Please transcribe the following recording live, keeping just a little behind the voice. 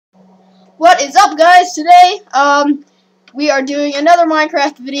What is up, guys? Today, we are doing another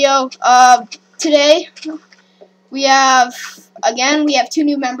Minecraft video. Today we have two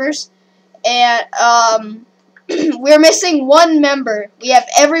new members, and we're missing one member. We have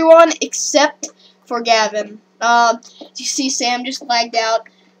everyone except for Gavin. You see, Sam just lagged out.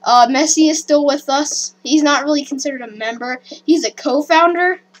 Messi is still with us. He's not really considered a member. He's a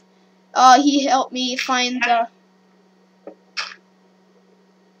co-founder. He helped me find.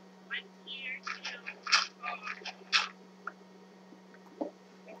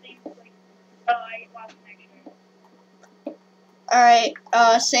 Alright,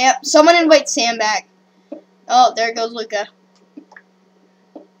 Sam. Someone invite Sam back. Oh, there goes Luca.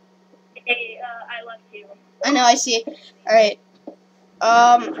 Hey, I love you. I know, I see. Alright.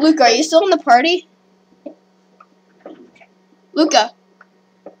 Luca, are you still in the party? Luca.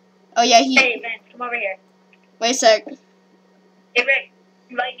 Oh, yeah, he... Hey, Vince, come over here. Wait a sec. Hey, Rick,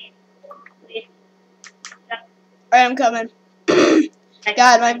 invite me. Please. Alright, I'm coming.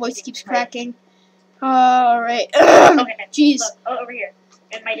 God, my voice keeps cracking. Alright. Okay, Jeez. Look, over here.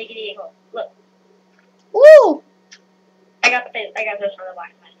 In my diggity hole. Look. Woo! I got this from the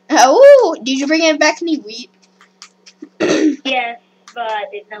black man. Ooh! Did you bring it back any wheat? Yes,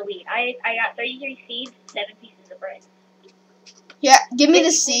 but there's no wheat. I got 33 seeds, 7 pieces of bread. Yeah, give me the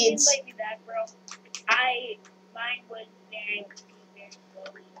Will seeds. you invite me back, bro? Mine was very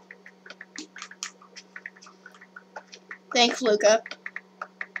slowly. Thanks, Luca.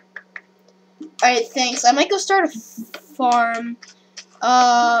 Alright, thanks. I might go start a farm.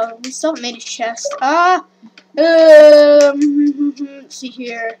 We still haven't made a chest. Let's see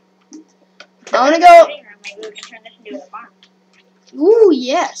here. I wanna go. Maybe we can turn this into a farm. Ooh,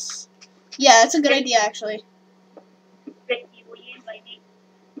 yes. Yeah, that's a good idea, actually. Rick, will you invite me?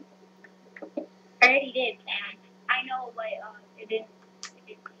 I already did, and I know, but it didn't.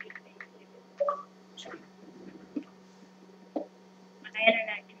 My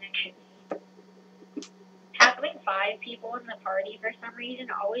internet connection. Having 5 people in the party for some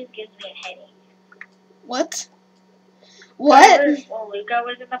reason always gives me a headache. What? What? Whenever Luca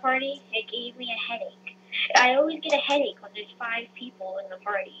was in the party, it gave me a headache. I always get a headache when there's 5 people in the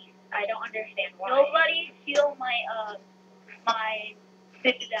party. I don't understand why. Nobody steal my my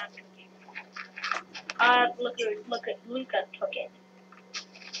sit-down computer. Look at Luca took it.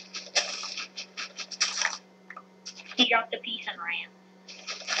 He dropped a piece and ran.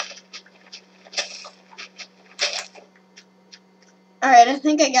 Alright, I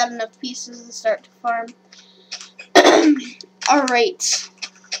think I got enough pieces to start to farm. Alright.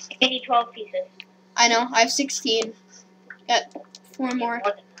 I need 12 pieces. I know, I have 16. Got 4 more.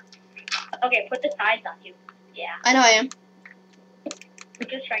 Okay, put the sides on you. Yeah. I know I am. We're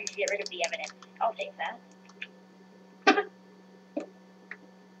just trying to get rid of the evidence. I'll take that.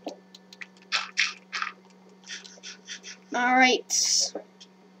 Alright.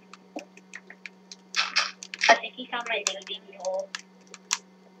 I think he found my digging hole.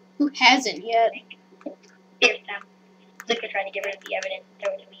 Who hasn't yet? Here's Sam. Luca tried to get rid of the evidence and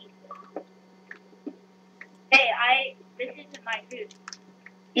throw it to me. Hey, this isn't my food.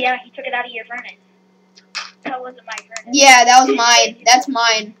 Yeah, he took it out of your furnace. That wasn't my furnace. Yeah, that was mine. That's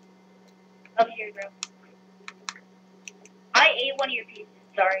mine. Oh, here, bro. I ate one of your pieces,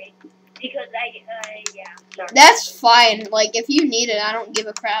 sorry. Because yeah, sorry. That's fine. Like, if you need it, I don't give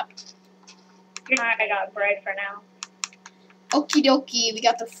a crap. I got bread for now. Okie dokie, we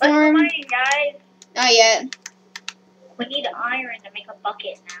got the Let's farm. mine, guys. Not yet. We need iron to make a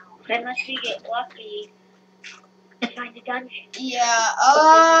bucket now. Unless we get lucky and find a dungeon. Yeah,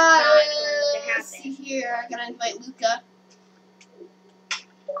 let's see here. I gotta invite Luca.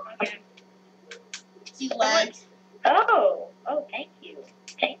 Okay. He lagged. Oh, thank you.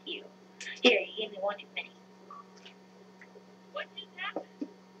 Thank you. Here, you gave me one too many. What just happened?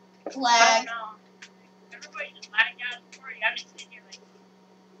 Lag. I don't know. Everybody just lagged out of the party. I'm just sitting here like...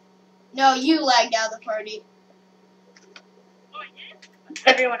 No, you lagged out of the party. Oh, I did?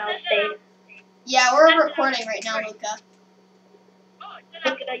 Everyone else stayed. Yeah, we're recording right now, Luca.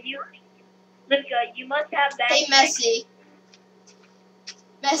 Luca, you must have that. Hey, Messi.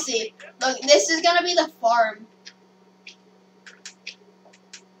 Messi, look, this is gonna be the farm.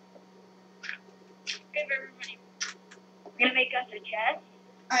 Give everybody. We're gonna make us a chest.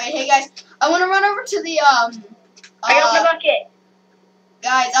 Alright, hey guys, I wanna run over to the I got the bucket.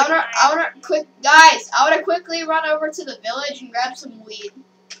 Guys, I wanna quickly run over to the village and grab some weed.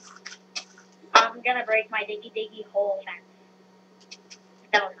 I'm gonna break my diggy hole fence.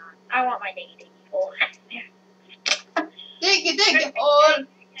 No, I'm not. I want my diggy hole fence there. Diggy hole.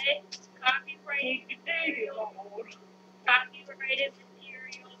 Copyrighted material. Copyrighted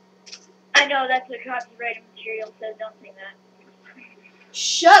material. I know that's what copyrighted material says. Don't say that.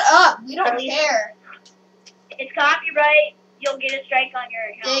 Shut up. We don't care. It's copyright. You'll get a strike on your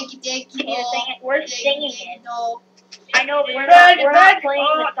account. We're singing it. No. I know, but we're not playing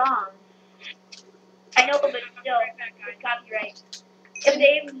the song. I know, but still, it's copyright. If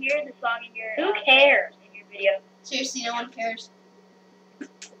they even hear the song in your who cares in your video? Seriously, no one cares.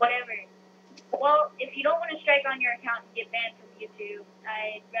 Whatever. Well, if you don't want to strike on your account and get banned from YouTube,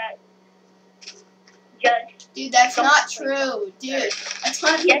 I'd rather just. Dude, that's not true. Dude, a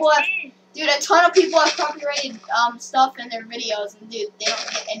ton of people have. Dude, a ton of people have copyrighted stuff in their videos, and dude, they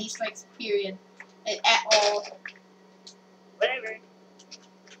don't get any strikes. Period. At all. Whatever.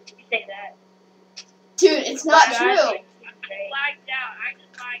 You say that. Dude, it's not true. I just lagged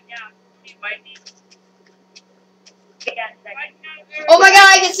out. You invite me? Get down a second. Oh my god,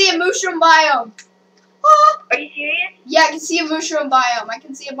 I can see a mushroom biome. Oh. Are you serious? Yeah, I can see a mushroom biome. I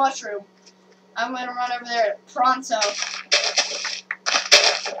can see a mushroom. I'm gonna run over there pronto.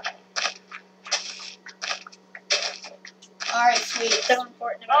 Alright, sweet. So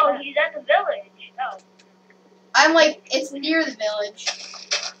important. Oh, he's at the village. Oh. I'm like, it's near the village.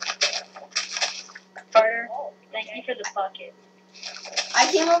 Carter, thank you for the bucket.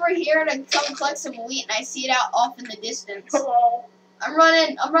 I came over here to come collect some wheat, and I see it out off in the distance. Hello. I'm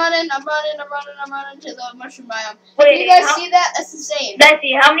running to the mushroom biome. Wait, do you guys see that? That's insane.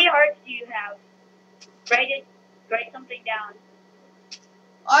 Betsy, how many hearts do you have? Write something down.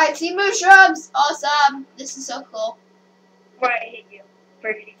 Alright, see mushrooms! Awesome! This is so cool. Where I hit you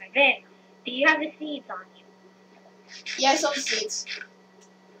for hitting my bin. Do you have the seeds on you? Yeah, I saw the seeds.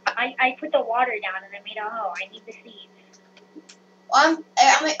 I put the water down and I made a hoe. I need the seeds. Well,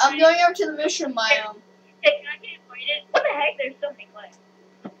 I'm going over to the mushroom biome. Hey, can I get invited? What the heck? There's so many clips.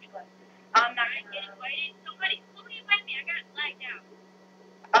 I'm not gonna get invited. Somebody invite me. I got lagged out.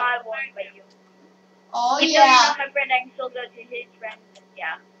 I won't invite you. Oh, Even yeah. though you're not my friend, I can still go to his friends. And,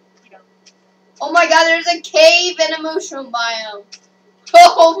 yeah, you know. Oh my god, there's a cave in a mushroom biome.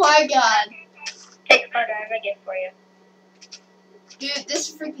 Oh my god. Take Carter, I have a gift for you. Dude, this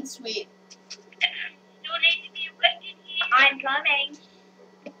is freaking sweet. I'm coming.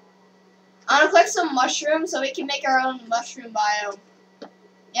 I want to collect some mushrooms so we can make our own mushroom biome.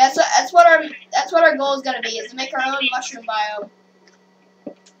 Yeah, so that's what our goal is gonna be, is to make our own mushroom biome.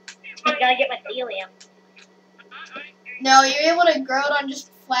 I gotta get my helium. No, you're able to grow it on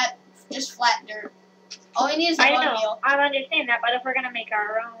just flat dirt. All we need is one meal. I understand that, but if we're gonna make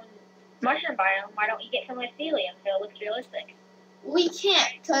our own mushroom biome, why don't you get some mycelium so it looks realistic? We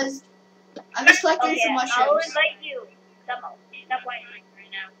can't, because I'm just collecting some mushrooms. I'll invite you. Stop whining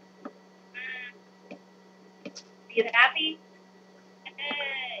right now. You happy?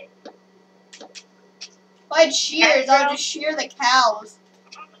 Hey. If I had shears, I would just shear the cows.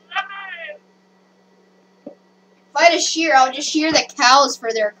 If I had a shear, I would just shear the cows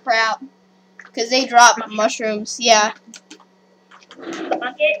for their crap. Because they drop mushrooms, yeah.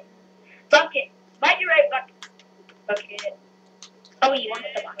 Bucket? Bucket. Why'd you write bucket? Bucket. Oh, you want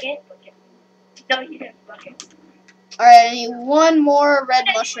the bucket? Bucket. No, you said bucket. Alright, I need one more red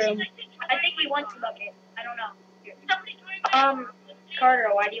mushroom. I think he wants the bucket. I don't know. Carter,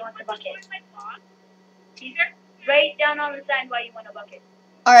 why do you want the bucket? Write down on the side why you want a bucket.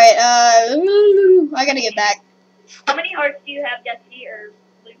 Alright, I gotta get back. How many hearts do you have, Jesse, or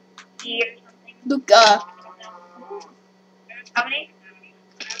Luke, or something? Luca. How many?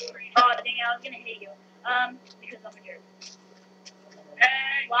 Oh, dang it, I was gonna hit you. Because I'm a jerk.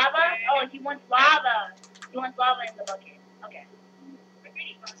 Lava? Oh, he wants lava. He wants lava in the bucket. Okay.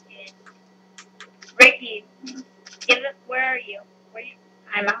 Ricky, give it. Where are you?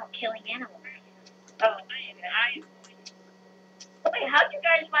 I'm out killing animals. Oh, wait, how'd you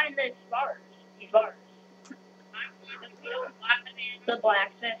guys find these bars? The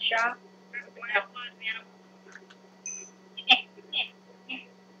blacksmith shop.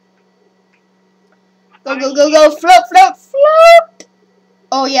 Go, float.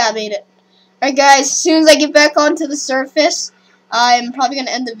 Oh yeah, I made it. Alright guys, as soon as I get back onto the surface, I'm probably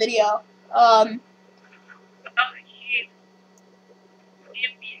gonna end the video. I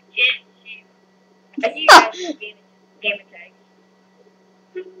see you guys game attack.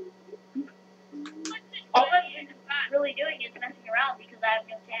 All I'm really doing is messing around because I have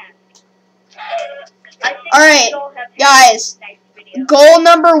no task. Alright, guys, goal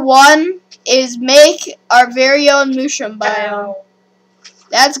number 1 is make our very own mushroom biome.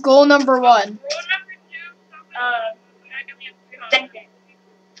 That's goal number 1. Vincent.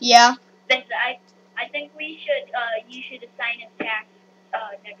 Yeah. Vincent, I think you should assign a task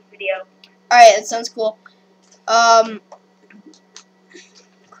next video. Alright, that sounds cool.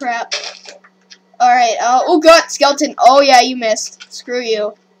 crap. Alright, oh god, skeleton. Oh yeah, you missed. Screw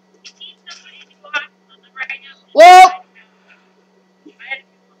you. Whoa!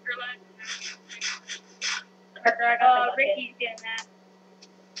 Ricky's getting that.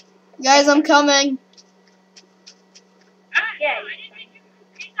 Guys, I'm coming. Yeah.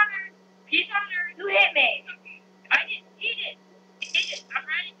 Who hit me? I didn't eat it. I'm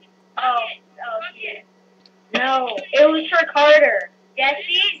ready. Oh, yeah. No, it was for Carter.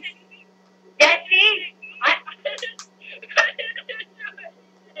 Jesse? Jesse?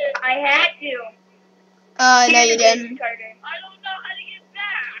 I had to. No you didn't. Carter. I don't know how to get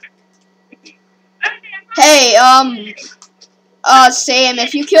back. Hey, Sam,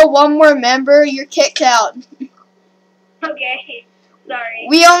 if you kill one more member, you're kicked out. Okay, sorry.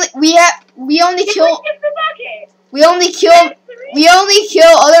 We only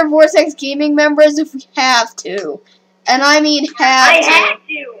kill other Vortex Gaming members if we have to. And I mean have to. I had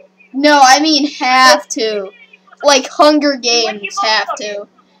to. No, I mean have to. Like Hunger Games have to.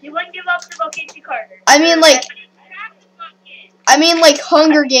 You wouldn't give up the bucket to Carter. I mean like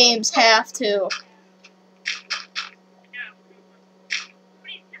Hunger Games have to.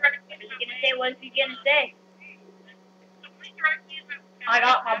 What's he gonna say? I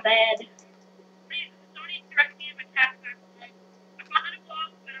got my bed.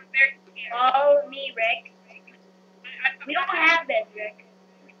 Follow me, Rick. We don't have beds, Rick.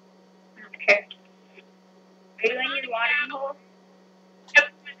 I don't care. Are you in your watering hole?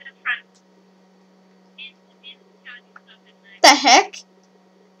 The heck?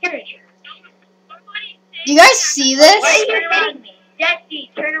 You're a jerk. Do you guys see this? Why are you hitting me?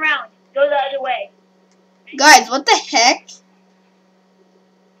 Jesse, turn around. Go the other way. Guys, what the heck?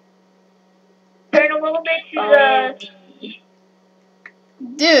 Turn a little bit to the...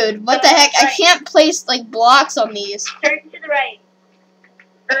 Dude, what the heck? I can't place, like, blocks on these. Turn to the right.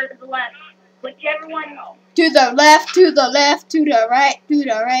 Or to the left. Whichever one. To the left, to the left, to the right, to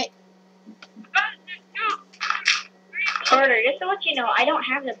the right. Carter, just to let you know, I don't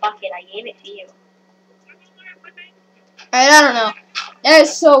have the bucket. I gave it to you. Alright, I don't know. That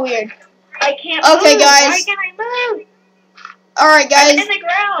is so weird. I can't Okay, move. guys. Why can't I move? Alright, guys. I'm in the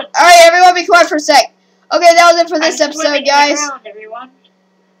ground. Alright, everyone be quiet for a sec. Okay, that was it for this episode, guys.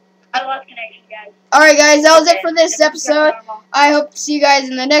 I lost connection, guys. Alright, guys, that was it for this episode. I hope to see you guys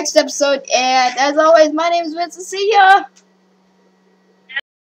in the next episode. And as always, my name is Vince. See ya.